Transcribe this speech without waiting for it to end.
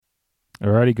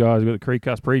Alrighty, guys, we've got the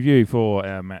Creekcast preview for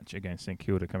our match against St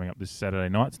Kilda coming up this Saturday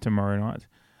night, tomorrow night,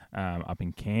 up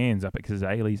in Cairns, up at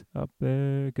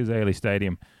Kazali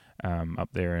Stadium, up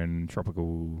there in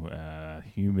tropical,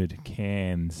 humid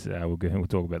Cairns. We'll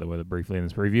talk about the weather briefly in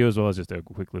this preview, as well as just a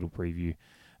quick little preview.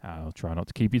 I'll try not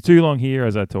to keep you too long here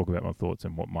as I talk about my thoughts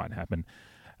and what might happen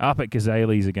up at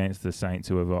Kazali's against the Saints,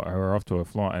 who are off to a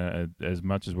fly. As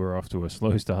much as we're off to a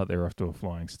slow start, they're off to a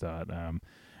flying start.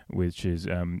 Which is,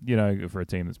 for a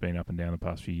team that's been up and down the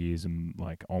past few years and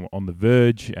like on the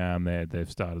verge,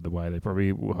 they've started the way they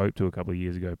probably hoped to a couple of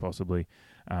years ago, possibly,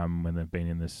 when they've been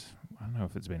in this. I don't know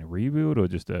if it's been a rebuild or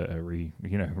just a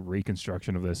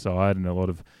reconstruction of their side and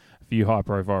a few high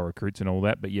profile recruits and all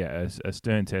that. But yeah, a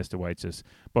stern test awaits us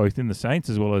both in the Saints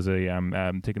as well as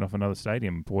ticking off another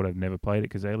stadium. Port have never played at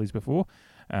Kazali's before,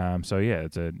 so yeah,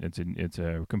 it's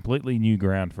a completely new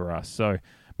ground for us. So.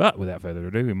 But without further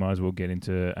ado, we might as well get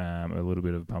into a little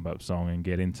bit of a pump-up song and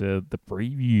get into the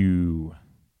preview.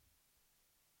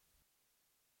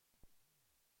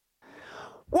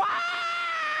 Wow!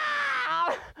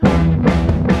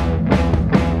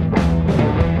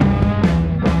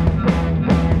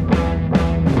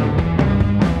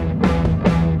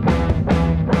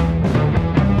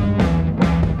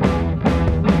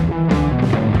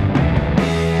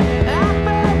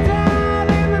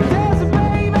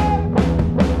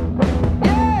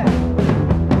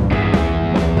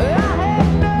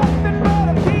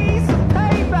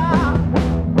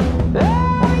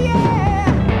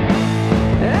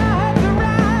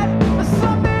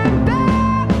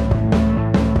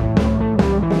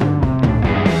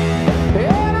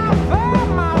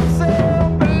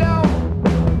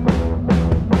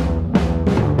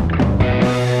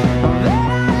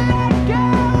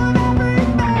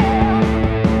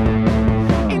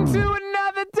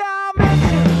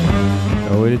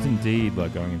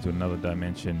 Going into another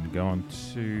dimension, going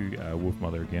to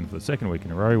Wolfmother again for the second week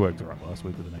in a row. Worked right last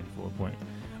week with an 84-point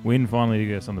win, finally to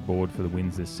get us on the board for the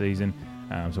wins this season.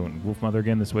 So went Wolfmother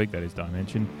again this week, that is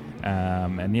Dimension.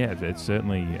 And yeah, it's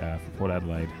certainly for Port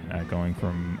Adelaide, going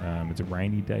from, it's a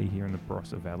rainy day here in the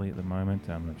Barossa Valley at the moment.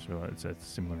 I'm not sure it's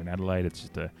similar in Adelaide. It's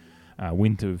just a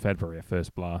winter. We've had probably our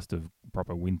first blast of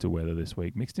proper winter weather this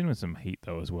week, mixed in with some heat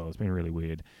though as well. It's been really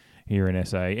weird here in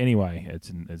SA. Anyway,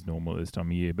 it's normal at this time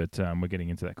of year, but we're getting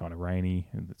into that kind of rainy,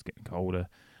 and it's getting colder.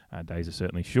 Days are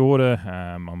certainly shorter.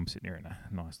 I'm sitting here in a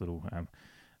nice little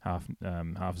half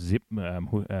zip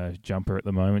jumper at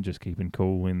the moment, just keeping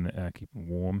cool keeping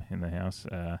warm in the house.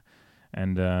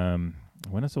 And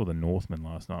when I saw The Northman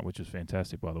last night, which was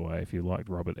fantastic, by the way, if you liked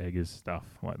Robert Eggers' stuff,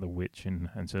 like The Witch and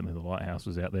certainly The Lighthouse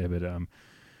was out there, but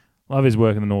love his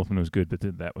work in The Northman was good, but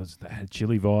that had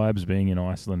chilly vibes being in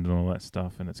Iceland and all that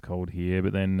stuff, and it's cold here.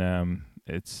 But then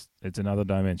it's another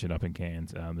dimension up in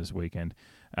Cairns this weekend.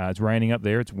 It's raining up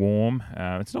there. It's warm.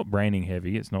 It's not raining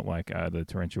heavy. It's not like the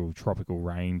torrential tropical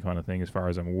rain kind of thing, as far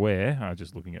as I'm aware.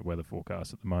 Just looking at weather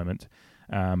forecasts at the moment,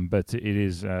 but it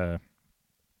is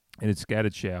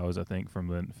scattered showers, I think, for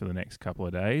the next couple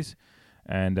of days,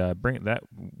 and bring that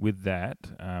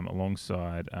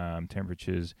alongside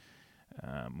temperatures.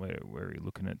 Where are we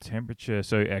looking at temperature?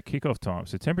 So our kickoff time.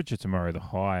 So temperature tomorrow, the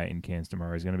high in Cairns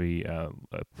tomorrow is going to be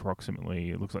approximately,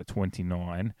 it looks like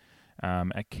 29.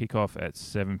 At kickoff at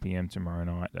 7 p.m. tomorrow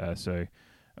night. So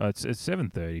it's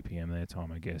 7:30 p.m. their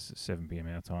time, I guess. It's 7 p.m.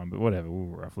 our time, but whatever. We'll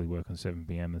roughly work on 7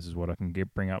 p.m. This is what I can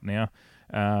bring up now.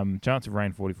 Chance of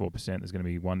rain 44%. There's going to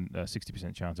be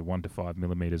 60% chance of 1 to 5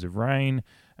 millimeters of rain.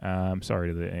 Sorry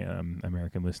to the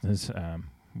American listeners.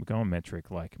 We're going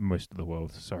metric like most of the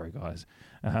world. Sorry, guys.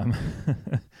 5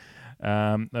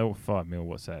 mil,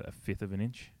 what's that? A fifth of an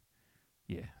inch?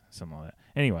 Yeah, something like that.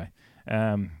 Anyway,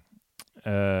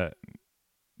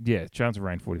 chance of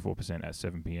rain 44% at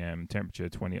 7 p.m. Temperature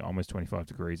almost 25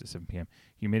 degrees at 7 p.m.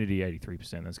 Humidity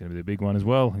 83%. That's going to be the big one as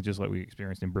well. Just like we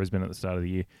experienced in Brisbane at the start of the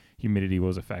year, humidity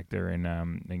was a factor in I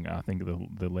think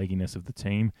the legginess of the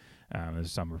team. There's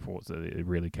some reports that it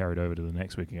really carried over to the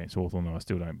next week against Hawthorn, though I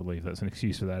still don't believe that's an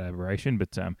excuse for that aberration.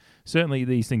 But certainly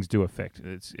these things do affect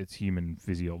it's human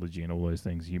physiology and all those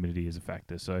things. Humidity is a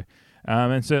factor. So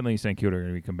and certainly St Kilda are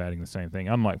going to be combating the same thing.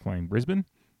 Unlike playing Brisbane.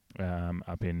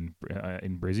 Up in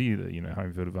Brizzy,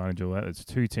 home field advantage, all that. It's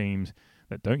two teams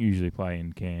that don't usually play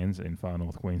in Cairns in far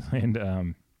north Queensland,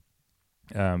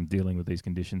 dealing with these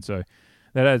conditions. So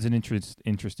that adds an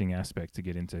interesting aspect to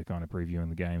get into kind of previewing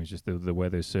the game. Is just the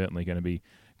weather is certainly going to be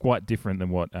quite different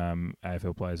than what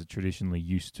AFL players are traditionally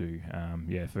used to.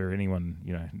 For anyone,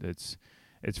 it's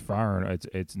far and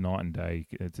it's night and day.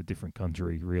 It's a different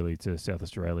country really to South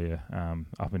Australia,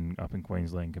 up in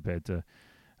Queensland compared to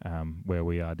where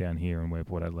we are down here and where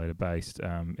Port Adelaide are based.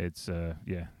 It's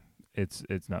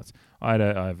it's nuts. I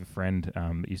have a friend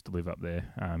that used to live up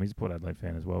there. He's a Port Adelaide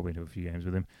fan as well. Been to a few games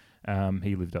with him.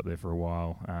 He lived up there for a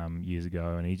while years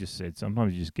ago, and he just said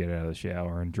sometimes you just get out of the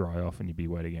shower and dry off, and you'd be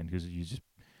wet again because you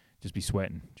just be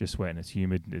sweating. It's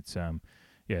humid. It's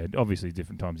yeah, obviously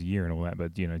different times of year and all that,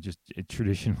 but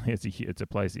traditionally it's a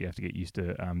place that you have to get used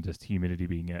to. Just humidity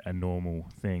being a normal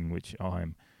thing, which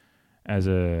I'm as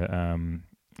a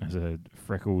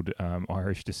freckled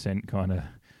Irish descent kind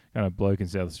of bloke in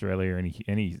South Australia, and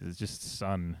it's just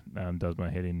sun does my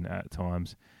head in at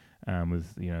times,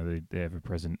 with the ever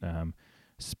present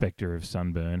spectre of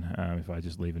sunburn. If I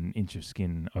just leave an inch of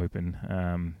skin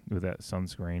open without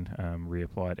sunscreen,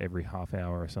 reapplied every half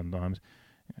hour sometimes.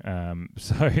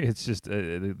 So it's just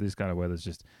this kind of weather's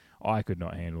just, I could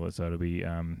not handle it. So it'll be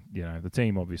the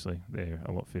team, obviously they're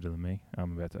a lot fitter than me.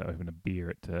 I'm about to open a beer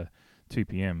at 2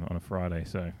 p.m. on a Friday,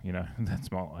 so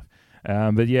that's my life.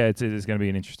 But yeah, it's going to be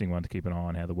an interesting one to keep an eye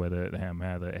on, how the weather,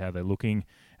 how they're looking,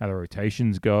 how the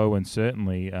rotations go, and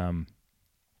certainly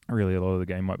really a lot of the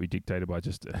game might be dictated by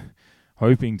just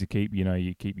hoping to keep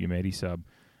you keep your Medi sub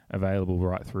available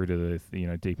right through to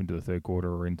the deep into the third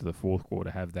quarter or into the fourth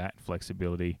quarter, have that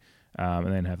flexibility,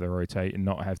 and then have the rotate and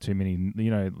not have too many.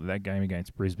 That game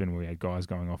against Brisbane where we had guys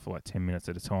going off for like 10 minutes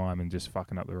at a time and just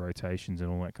fucking up the rotations and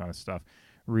all that kind of stuff,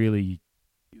 really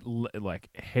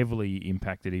heavily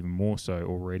impacted even more so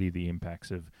already the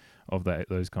impacts of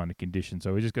those kind of conditions.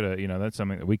 So we just got to, that's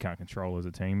something that we can't control as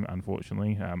a team,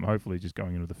 unfortunately. Hopefully just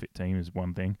going in with a fit team is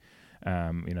one thing.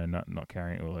 Not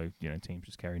carrying, although teams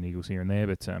just carry niggles here and there,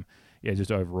 but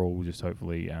just overall, just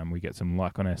hopefully we get some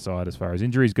luck on our side as far as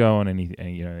injuries go and any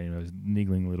those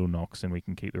niggling little knocks, and we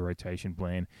can keep the rotation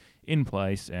plan in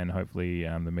place, and hopefully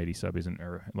the Medi sub isn't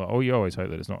you always hope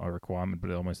that it's not a requirement,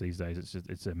 but almost these days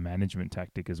it's a management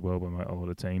tactic as well by a lot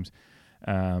of teams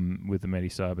with the Medi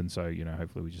sub, and so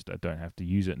hopefully we just don't have to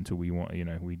use it until we want.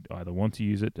 We either want to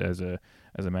use it as a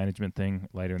management thing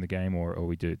later in the game, or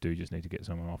we do just need to get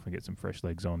someone off and get some fresh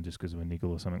legs on just because of a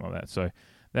niggle or something like that. So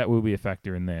that will be a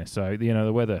factor in there. So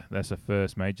the weather, that's the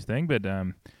first major thing, but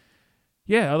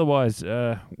otherwise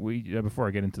before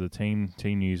I get into the team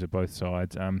news of both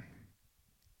sides,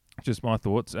 just my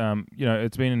thoughts.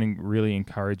 It's been really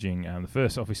encouraging.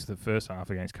 The first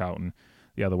half against Carlton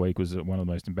the other week was one of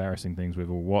the most embarrassing things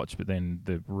we've all watched, but then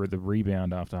the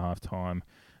rebound after half time,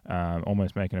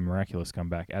 almost making a miraculous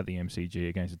comeback at the MCG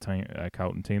against a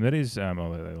Carlton team that is,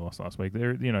 although they lost last week,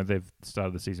 they've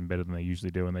started the season better than they usually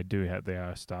do, and they are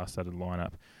a star-studded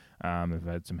lineup. They've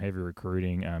had some heavy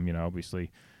recruiting.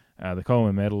 Obviously the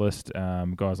Coleman medalist,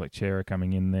 guys like Chera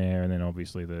coming in there, and then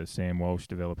obviously the Sam Walsh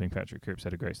developing. Patrick Cripps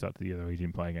had a great start to the year, though he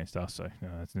didn't play against us, so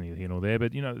that's neither here nor there.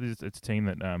 But it's a team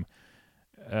that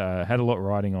had a lot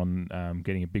riding on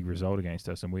getting a big result against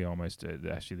us, and we almost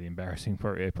actually the embarrassing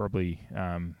probably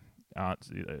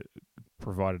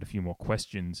provided a few more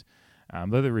questions.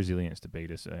 Though the resilience to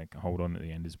beat us, hold on at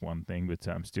the end is one thing, but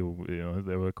still,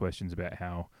 there were questions about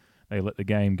how they let the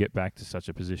game get back to such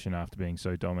a position after being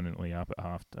so dominantly up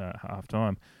at half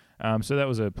time. So that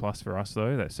was a plus for us,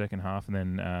 though, that second half. And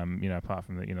then, apart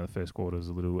from the first quarter was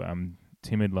a little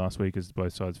timid last week as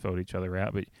both sides felt each other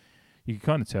out, but you could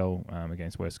kind of tell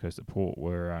against West Coast at Port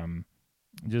were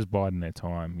just biding their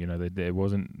time. There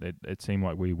wasn't. It seemed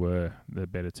like we were the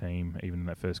better team even in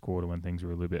that first quarter when things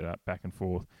were a little bit up back and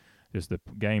forth. Just the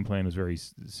game plan was very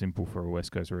simple for a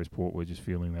West Coast, whereas Port were just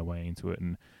feeling their way into it.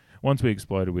 And once we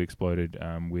exploded with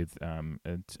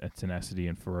a tenacity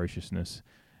and ferociousness,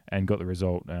 and got the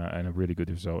result, and a really good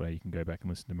result. You can go back and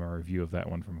listen to my review of that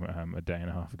one from a day and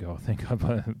a half ago. I think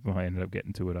I ended up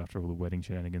getting to it after all the wedding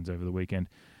shenanigans over the weekend.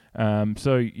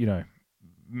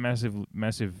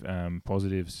 Massive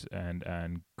positives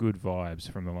and good vibes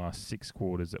from the last 6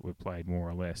 quarters that we've played, more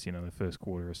or less. The first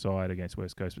quarter aside against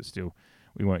West Coast, but still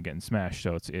we weren't getting smashed.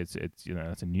 So it's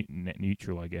that's a net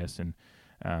neutral, I guess, and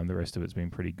the rest of it's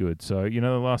been pretty good. So the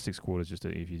last 6 quarters,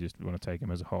 if you just want to take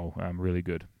them as a whole, really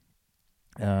good,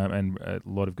 and a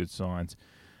lot of good signs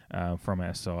from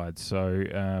our side. So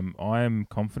I am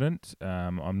confident.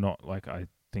 I'm not like I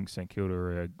think St Kilda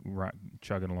are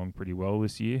chugging along pretty well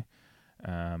this year.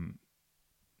 Let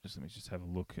me just have a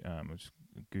look. I'm just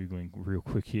Googling real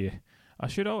quick here.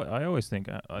 I always think,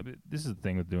 this is the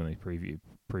thing with doing these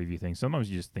preview things. Sometimes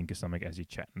you just think of something as you're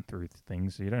chatting through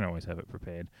things, so you don't always have it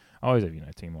prepared. I always have,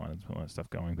 team lines and all that stuff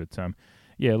going. But,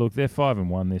 look, they're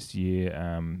 5-1 this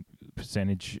year,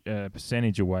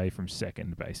 percentage away from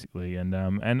second, basically. And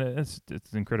it's an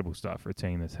incredible start for a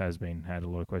team that has had a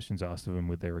lot of questions asked of them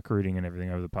with their recruiting and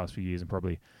everything over the past few years, and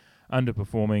probably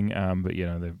underperforming. But,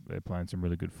 they're playing some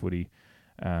really good footy.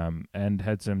 And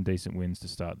had some decent wins to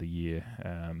start the year.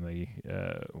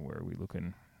 Where are we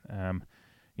looking?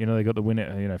 They got the win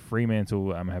at,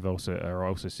 Fremantle are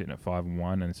also sitting at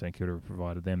 5-1, and St Kilda have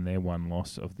provided them their one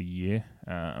loss of the year.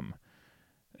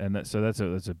 And that's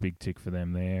a big tick for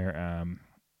them there.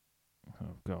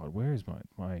 Oh God, where is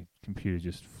my computer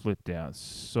just flipped out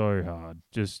so hard?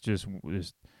 Just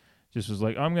was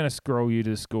like, I'm gonna scroll you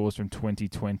to the scores from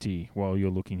 2020 while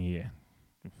you're looking here.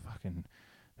 Fucking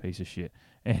piece of shit.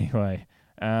 Anyway,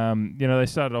 they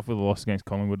started off with a loss against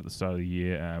Collingwood at the start of the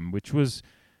year, which was,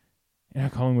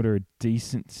 Collingwood are a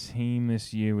decent team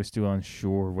this year. We're still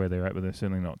unsure of where they're at, but they're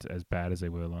certainly not as bad as they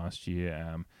were last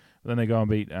year. But then they go and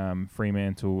beat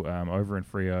Fremantle over in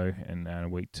Freo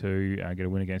in week 2. Get a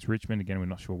win against Richmond. Again, we're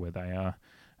not sure where they are.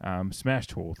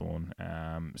 Smashed Hawthorn.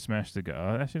 Smashed the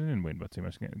actually, they didn't win by too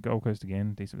much. Gold Coast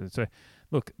again, decent. So,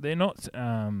 look, they're not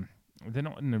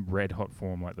in a red hot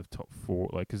form like the top 4.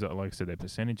 Because like I said, their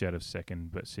percentage out of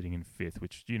second, but sitting in 5th,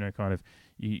 which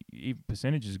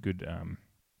percentage is a good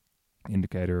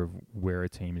indicator of where a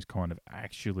team is kind of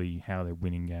actually how they're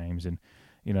winning games. And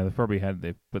they've probably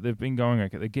but they've been going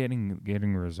okay. They're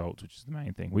getting results, which is the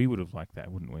main thing. We would have liked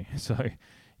that, wouldn't we? So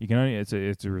you can only it's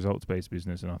a results based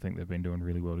business, and I think they've been doing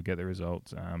really well to get the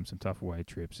results. Some tough away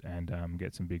trips and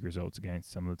get some big results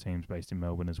against some of the teams based in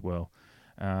Melbourne as well.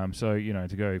 So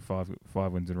to go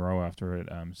five wins in a row after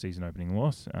a season opening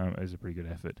loss is a pretty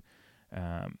good effort.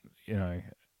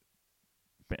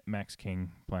 Max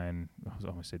King playing. I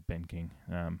almost said Ben King.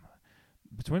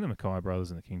 Between the Mackay brothers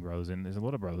and the King brothers, and there's a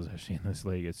lot of brothers actually in this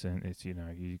league. It's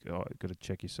you got to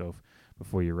check yourself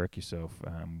before you wreck yourself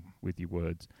with your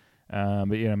words. But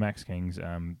Max King's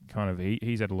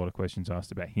he's had a lot of questions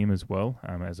asked about him as well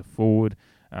as a forward,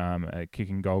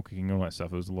 kicking, goal kicking, all that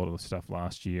stuff. It was a lot of the stuff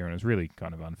last year, and it was really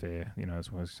kind of unfair.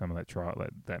 As well as some of that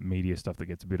that media stuff that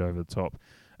gets a bit over the top,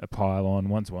 a pile on.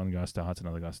 Once one guy starts,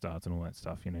 another guy starts, and all that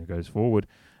stuff goes forward.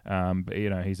 But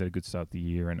he's had a good start to the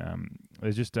year, and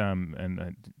there's just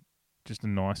just a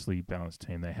nicely balanced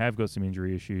team. They have got some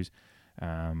injury issues.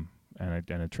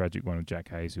 And a tragic one of Jack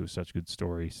Hayes, who was such a good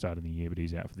story starting the year, but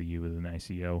he's out for the year with an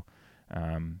ACL.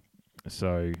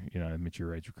 So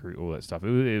mature age recruit, all that stuff.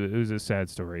 It was a sad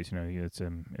story. It's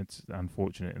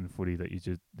unfortunate in the footy that you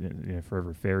just for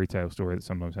every fairy tale story that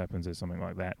sometimes happens, there's something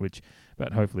like that.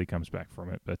 But hopefully comes back from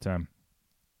it. But I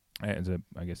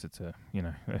guess it's a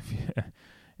an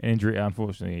injury.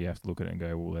 Unfortunately, you have to look at it and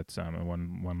go, well, that's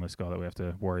one less guy that we have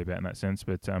to worry about in that sense.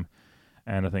 But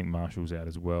and I think Marshall's out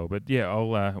as well. But yeah,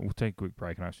 we'll take a quick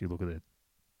break and actually look at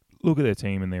their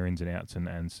team and their ins and outs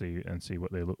and see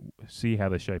what see how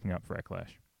they're shaping up for our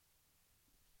clash.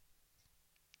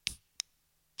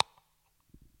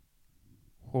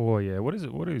 Oh yeah, what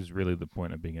is really the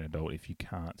point of being an adult if you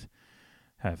can't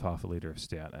have half a litre of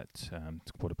stout at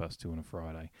 2:15 on a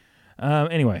Friday?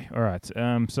 Anyway, all right.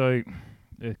 So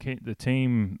the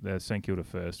team, St Kilda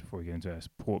first before we get into our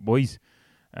Port boys.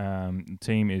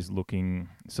 Team is looking.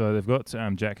 So they've got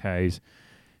Jack Hayes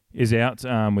is out,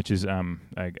 which is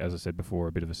as I said before,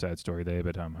 a bit of a sad story there,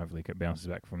 but hopefully it bounces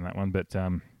back from that one. But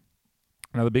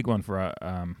another big one for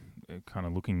kind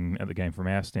of looking at the game from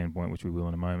our standpoint, which we will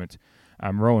in a moment.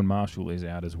 Rowan Marshall is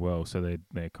out as well, so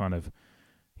they're kind of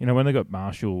when they got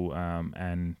Marshall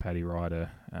and Paddy Ryder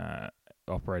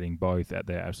operating both at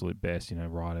their absolute best,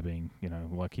 Ryder being,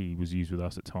 like he was used with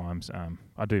us at times.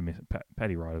 I do miss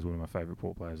Paddy Ryder is one of my favourite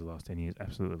Port players of the last 10 years.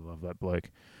 Absolutely love that bloke.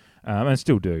 And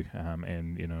still do.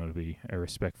 And, it'll be a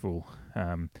respectful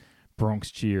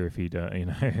Bronx cheer if he,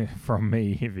 from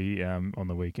me, if he, on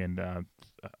the weekend,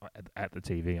 at the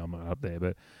TV, I'm not up there,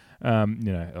 but,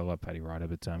 I love Paddy Ryder,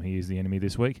 but he is the enemy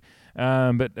this week.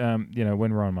 But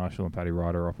when Ryan Marshall and Paddy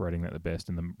Ryder are operating at the best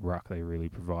in the ruck, they really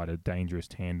provide a dangerous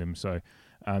tandem. So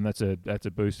that's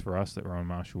a boost for us that Ryan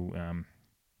Marshall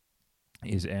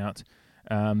is out.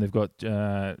 They've got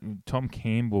Tom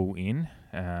Campbell in,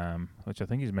 which I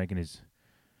think is making his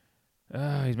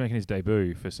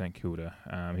debut for St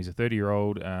Kilda. He's a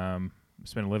 30-year-old.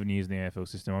 Spent 11 years in the AFL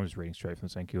system. I'm just reading straight from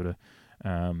the St Kilda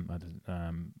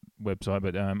website,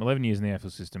 but 11 years in the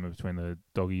AFL system between the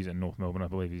Doggies and North Melbourne. I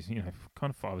believe he's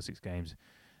kind of 5 or 6 games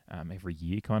every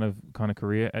year kind of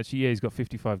career. Actually, yeah, he's got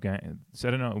 55 games.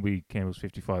 Saturday night will be Campbell's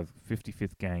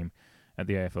 55th game at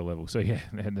the AFL level. So yeah,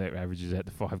 that averages out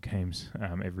to 5 games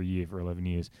every year for 11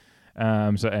 years. So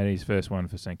and his first one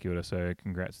for St Kilda. So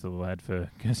congrats to the lad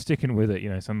for sticking with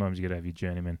it. Sometimes you got to have your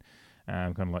journeyman,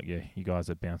 kind of like you guys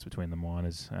that bounce between the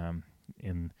minors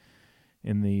in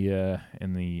the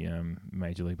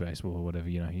Major League Baseball or whatever.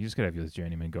 You just got to have those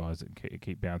journeyman guys that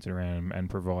keep bouncing around and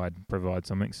provide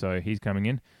something. So he's coming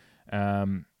in.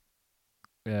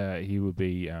 He will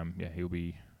be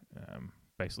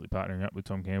basically partnering up with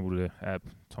Tom Campbell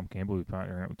Tom Campbell will be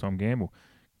partnering up with Tom Gamble.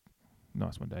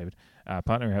 Nice one, David.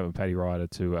 Partnering up with Paddy Ryder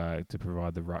to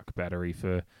provide the ruck battery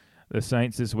for the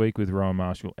Saints this week with Ryan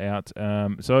Marshall out.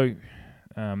 That's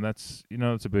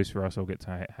that's a boost for us. I'll get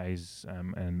to Hayes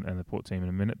and the Port team in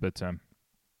a minute, but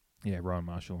Ryan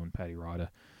Marshall and Paddy Ryder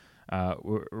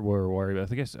were worried. I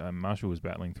guess Marshall was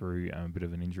battling through a bit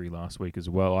of an injury last week as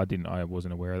well. I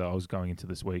wasn't aware of that. I was going into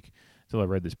this week until I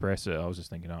read this presser. I was just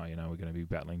thinking, we're going to be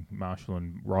battling Marshall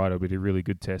and Ryder. It'll be a really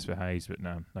good test for Hayes, but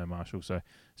no Marshall. So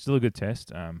still a good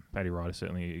test. Paddy Ryder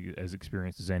certainly as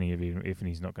experienced as any of him, if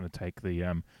he's not going to take the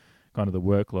kind of the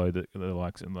workload that the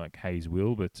likes like Hayes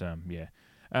will. But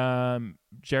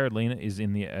Jared Lena is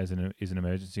in the is an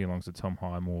emergency alongside Tom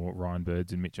Highmore, Ryan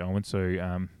Birds, and Mitch Owen. So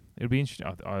it'll be interesting.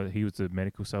 He was the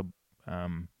medical sub.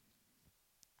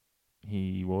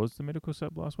 He was the medical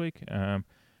sub last week.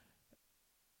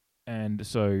 And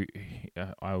so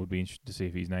I would be interested to see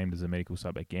if he's named as a medical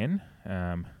sub again.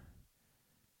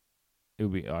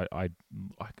 It'll be. I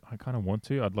kind of want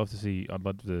to. I'd love to see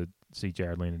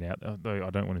Jared Lena out. Though I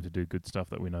don't want him to do good stuff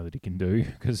that we know that he can do,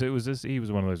 because he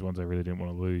was one of those ones I really didn't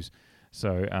want to lose.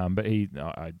 So, but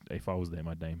if I was them,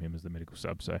 I'd name him as the medical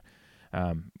sub. So,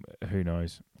 who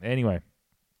knows? Anyway,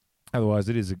 otherwise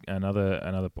it is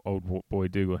another old boy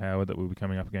Dougal Howard that we'll be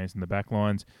coming up against in the back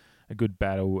lines. A good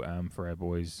battle for our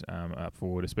boys up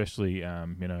forward, especially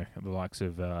the likes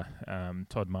of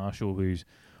Todd Marshall, who's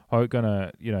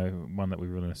gonna one that we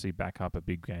really want to see back up a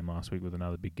big game last week with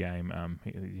another big game.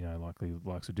 Likely the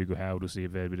likes of Dougal Howard will see a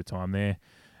fair bit of time there.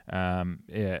 And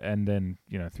then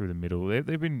through the middle,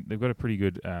 they've got a pretty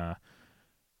good.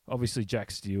 Obviously,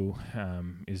 Jack Steele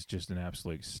is just an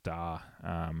absolute star.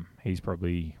 He's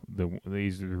probably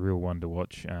he's the real one to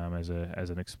watch as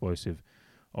an explosive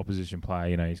opposition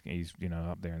player. He's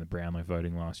up there in the Brownlow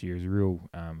voting last year. He's a real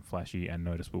flashy and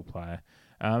noticeable player.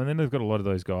 And then they've got a lot of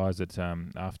those guys that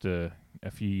after a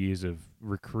few years of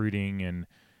recruiting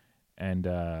and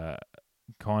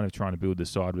kind of trying to build the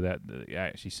side without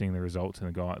actually seeing the results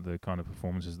and the kind of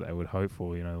performances that they would hope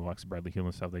for, the likes of Bradley Hill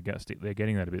and stuff, they're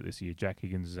getting that a bit this year. Jack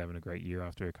Higgins is having a great year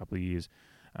after a couple of years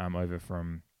over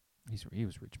from he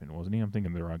was Richmond, wasn't he? I'm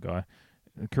thinking of the right guy.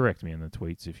 Correct me in the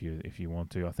tweets if you want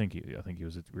to. I think he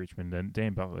was at Richmond, and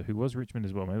Dan Butler, who was Richmond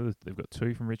as well. Maybe they've got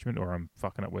two from Richmond, or I'm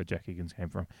fucking up where Jack Higgins came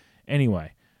from.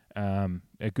 Anyway,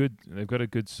 they've got a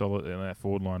good solid. That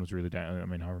forward line was really down. I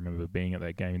mean, I remember being at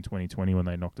that game in 2020 when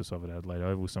they knocked us off at Adelaide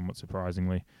Oval, somewhat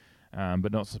surprisingly,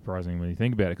 but not surprising when you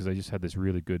think about it, because they just had this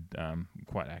really good,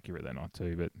 quite accurate that night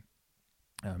too. But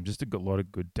just a lot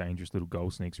of good, dangerous little goal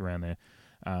sneaks around there,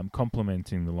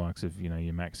 complementing the likes of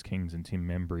your Max Kings and Tim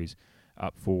Membrys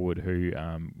up forward, who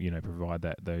provide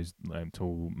those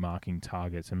tall marking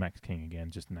targets. And Max King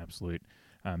again, just an absolute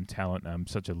talent,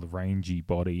 such a rangy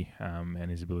body,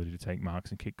 and his ability to take marks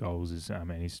and kick goals is,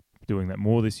 and he's doing that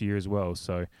more this year as well.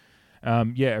 So, a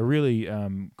really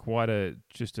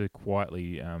just a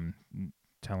quietly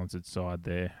talented side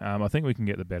there. I think we can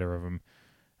get the better of them,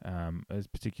 as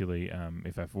particularly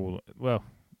if our forward. Well,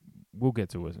 we'll get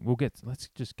to it. Let's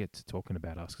just get to talking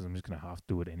about us, because I'm just going to half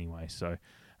do it anyway. So,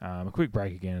 a quick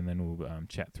break again, and then we'll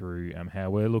chat through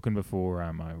how we're looking before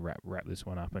I wrap this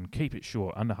one up, and keep it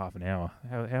short, under half an hour.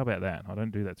 How about that? I don't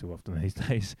do that too often these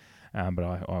days, but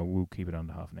I will keep it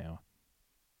under half an hour.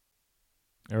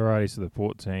 Alrighty, so the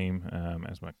Port team,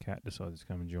 as my cat decides to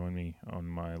come and join me on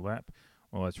my lap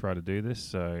while I try to do this,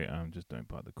 so just don't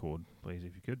bite the cord, please,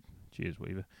 if you could. Cheers,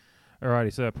 Weaver.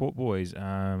 Alrighty, so Port boys,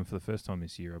 for the first time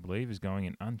this year, I believe, is going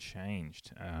in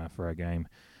unchanged for our game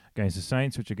against the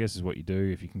Saints, which I guess is what you do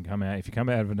if you come out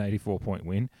of an 84-point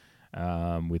win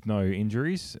with no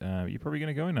injuries. You're probably going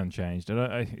to go in unchanged.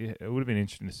 And it would have been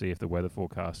interesting to see if the weather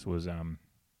forecast was,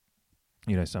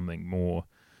 something more,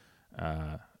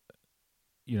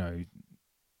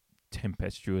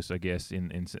 tempestuous, I guess, in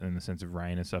the sense of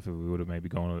rain and stuff. If we would have maybe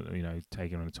gone,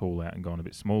 taken on a tool out and gone a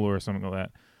bit smaller or something like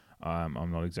that.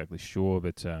 I'm not exactly sure,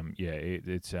 but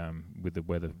it's with the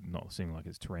weather not seeming like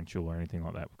it's torrential or anything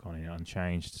like that, we're kind of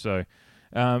unchanged. So,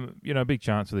 a big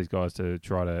chance for these guys to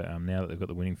try to now that they've got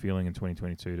the winning feeling in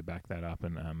 2022 to back that up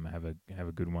and have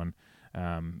a good one.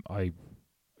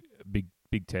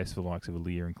 Big test for the likes of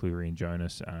Aaliyah and Cleary and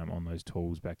Jonas on those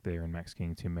tools back there, and Max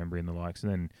King, Tim Membry and the likes,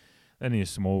 and then your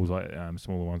smaller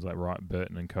ones like Wright,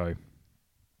 Burton and co.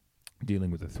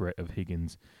 dealing with the threat of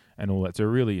Higgins and all that. So a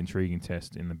really intriguing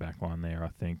test in the back line there, I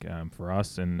think, for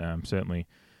us. And certainly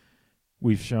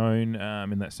we've shown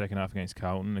in that second half against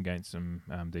Carlton, against some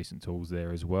decent tools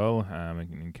there as well,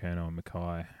 in Kerno and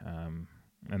Mackay.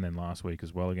 And then last week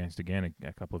as well against, again,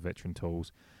 a couple of veteran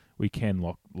tools. We can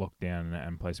lock down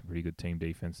and play some pretty good team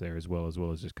defence there as well as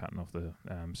just cutting off the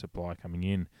supply coming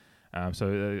in.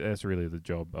 So that's really the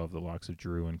job of the likes of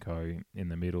Drew and Co in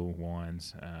the middle,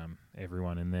 Wines,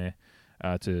 everyone in there,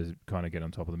 to kind of get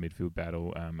on top of the midfield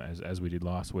battle, as we did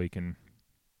last week, and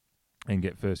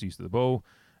get first use of the ball,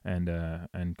 and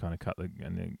kind of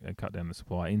cut down the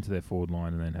supply into their forward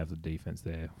line, and then have the defense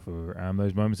there for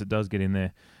those moments it does get in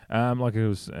there. Like I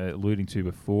was alluding to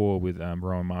before with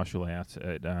Rowan Marshall out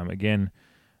again.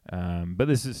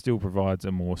 But still provides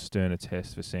a more sterner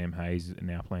test for Sam Hayes,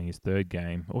 now playing his third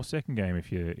game or second game,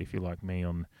 if you're like me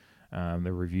on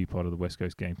the review pod of the West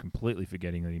Coast game, completely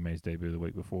forgetting that he made his debut the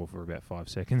week before for about 5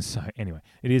 seconds. So anyway,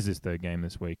 it is his third game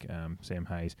this week. Sam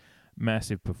Hayes,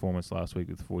 massive performance last week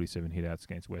with 47 hitouts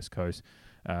against West Coast,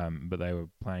 but they were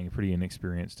playing a pretty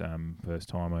inexperienced first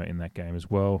timer in that game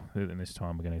as well. And this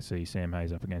time we're going to see Sam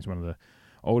Hayes up against one of the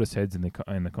oldest heads in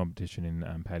the competition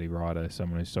in Paddy Ryder,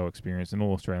 someone who's so experienced, an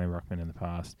all-Australian ruckman in the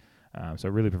past. So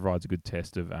it really provides a good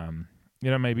test of,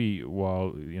 maybe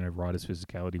while, Ryder's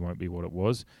physicality won't be what it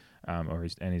was, or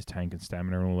his tank and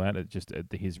stamina and all that, it just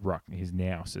his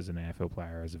nous as an AFL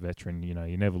player, as a veteran,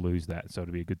 you never lose that. So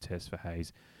it'll be a good test for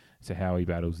Hayes to how he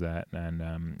battles that,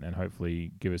 and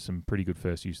hopefully give us some pretty good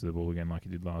first use of the ball again, like he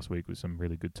did last week with some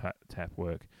really good tap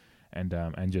work, and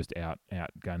just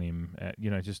outgun him.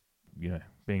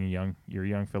 Being you're a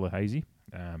young fella, Hazy.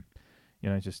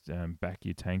 Just back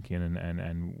your tank in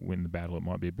and win the battle. It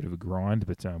might be a bit of a grind,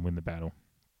 but win the battle.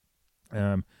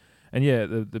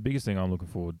 The biggest thing I'm looking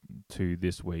forward to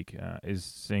this week is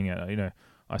seeing it.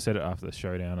 I said it after the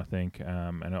showdown, I think,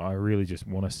 and I really just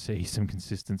want to see some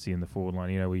consistency in the forward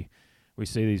line. We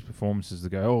see these performances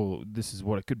that go, oh, this is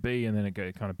what it could be, and then it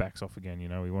kind of backs off again.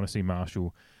 We want to see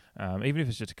Marshall, even if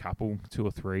it's just a couple, 2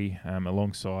 or 3,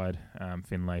 alongside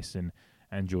Finlayson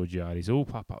and Georgiades, all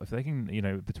pop up. If they can,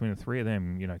 between the 3 of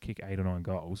them, kick 8 or 9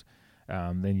 goals,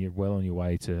 then you're well on your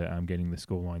way to getting the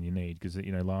scoreline you need. Because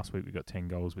last week we got 10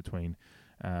 goals between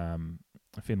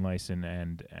Finlayson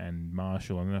and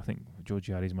Marshall, and then I think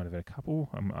Georgiades might have had a couple.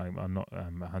 I'm not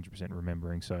 100%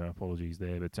 remembering, so apologies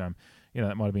there. But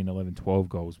that might have been 11, 12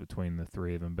 goals between the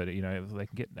 3 of them. But if they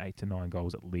can get 8 to 9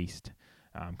 goals at least,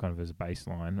 kind of as a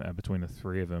baseline between the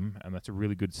 3 of them, and that's a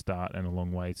really good start and a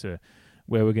long way to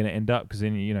where we're going to end up. Because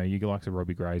then you like to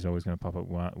Robbie Gray's always going to pop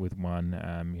up with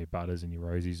one, your Butters and your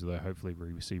Rosies, although hopefully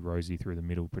we see Rosie through the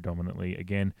middle predominantly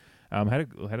again.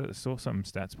 Saw some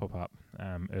stats pop up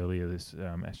earlier this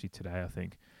actually today, I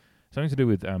think, something to do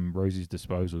with Rosie's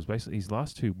disposals. Basically his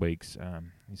last 2 weeks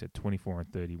he's had 24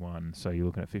 and 31, so you're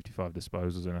looking at 55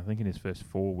 disposals, and I think in his first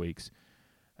 4 weeks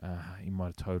he might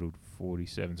have totaled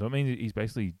 47. So I mean, he's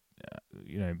basically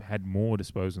had more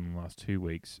disposals in the last 2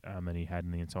 weeks than he had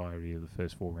in the entirety of the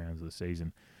first 4 rounds of the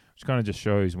season, which kind of just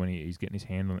shows when he's getting his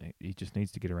hand on it, he just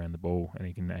needs to get around the ball, and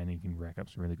he can rack up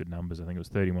some really good numbers. I think it was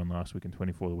 31 last week and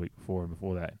 24 the week before, and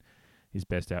before that his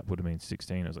best output would have been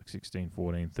 16. It was like 16,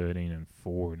 14, 13, and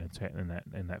 4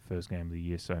 in that first game of the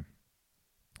year. So,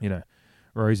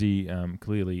 Rosie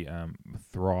clearly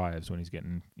thrives when he's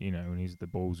getting, when the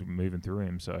ball's moving through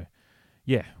him. So,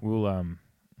 yeah, we'll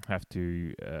have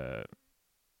to,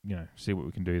 see what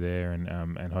we can do there,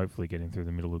 and hopefully get him through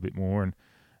the middle a bit more. And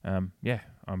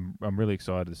I'm really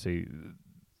excited to see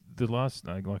the last,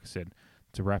 like I said,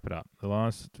 to wrap it up, the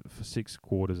last 6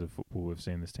 quarters of football we've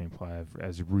seen this team play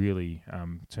has really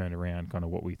turned around kind of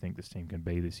what we think this team can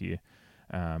be this year.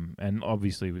 And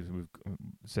obviously we've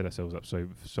set ourselves up so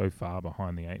far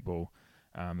behind the 8 ball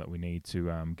that we need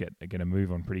to get a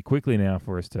move on pretty quickly now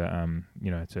for us to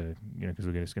because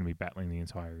we're just going to be battling the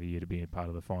entire year to be a part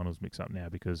of the finals mix up now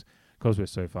because we're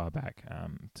so far back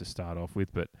to start off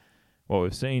with. But what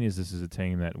we've seen is this is a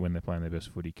team that when they're playing their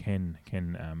best footy can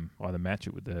either match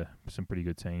it with some pretty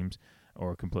good teams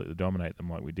or completely dominate them,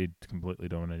 like we did, completely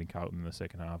dominating Carlton in the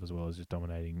second half, as well as just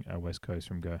dominating West Coast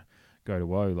from go to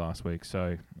woe last week.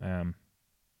 So to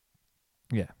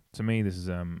me this is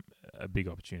a big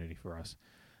opportunity for us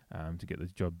to get the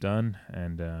job done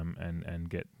and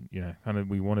get kind of,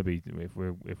 we want to be, if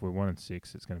we're 1 and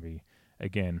 6, it's going to be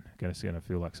again going to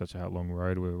feel like such a long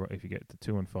road. Where if you get to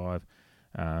 2 and 5.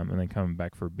 And then coming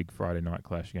back for a big Friday night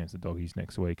clash against the Doggies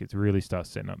next week, it really starts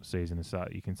setting up the season.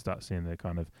 You can start seeing the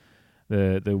kind of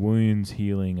the wounds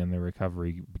healing and the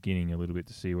recovery beginning a little bit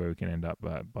to see where we can end up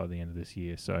by the end of this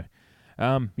year. So,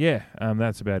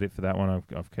 that's about it for that one.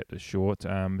 I've kept it short.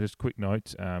 Just a quick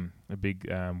note, a big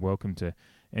welcome to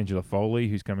Angela Foley,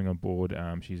 who's coming on board.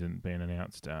 She's been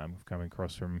announced coming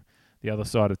across from the other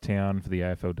side of town for the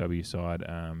AFLW side.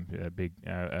 A big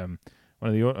one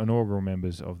of the inaugural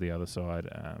members of the other side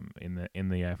in the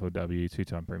AFLW,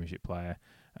 2-time premiership player,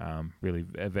 really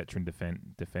a veteran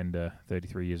defender,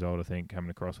 33 years old, I think,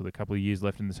 coming across with a couple of years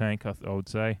left in the tank, I would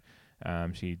say.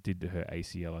 She did her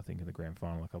ACL, I think, in the grand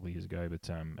final a couple of years ago, but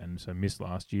and so missed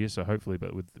last year. So hopefully,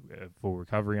 but with full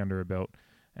recovery under her belt,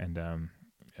 and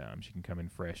she can come in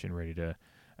fresh and ready to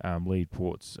lead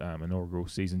Port's inaugural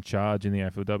season charge in the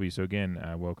AFLW. So again,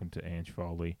 welcome to Ange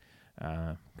Foley,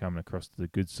 coming across to the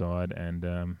good side,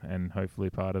 and hopefully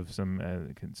part of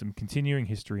some continuing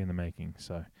history in the making.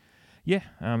 So. Yeah,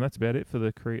 that's about it for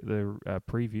the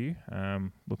preview.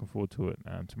 Looking forward to it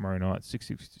tomorrow night,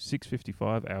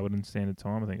 6:55 Alberton Standard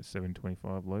Time. I think it's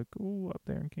 7:25 local up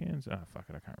there in Cairns. Oh, fuck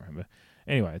it, I can't remember.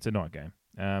 Anyway, it's a night game.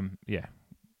 Yeah,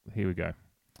 here we go.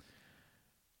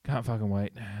 Can't fucking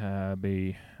wait.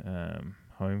 Be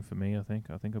home for me, I think.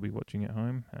 I think I'll be watching at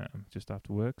home just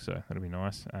after work, so that'll be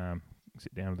nice.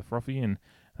 Sit down with the frothy and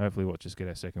hopefully watch us get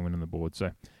our second win on the board.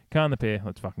 So, Khan the pair,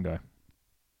 let's fucking go.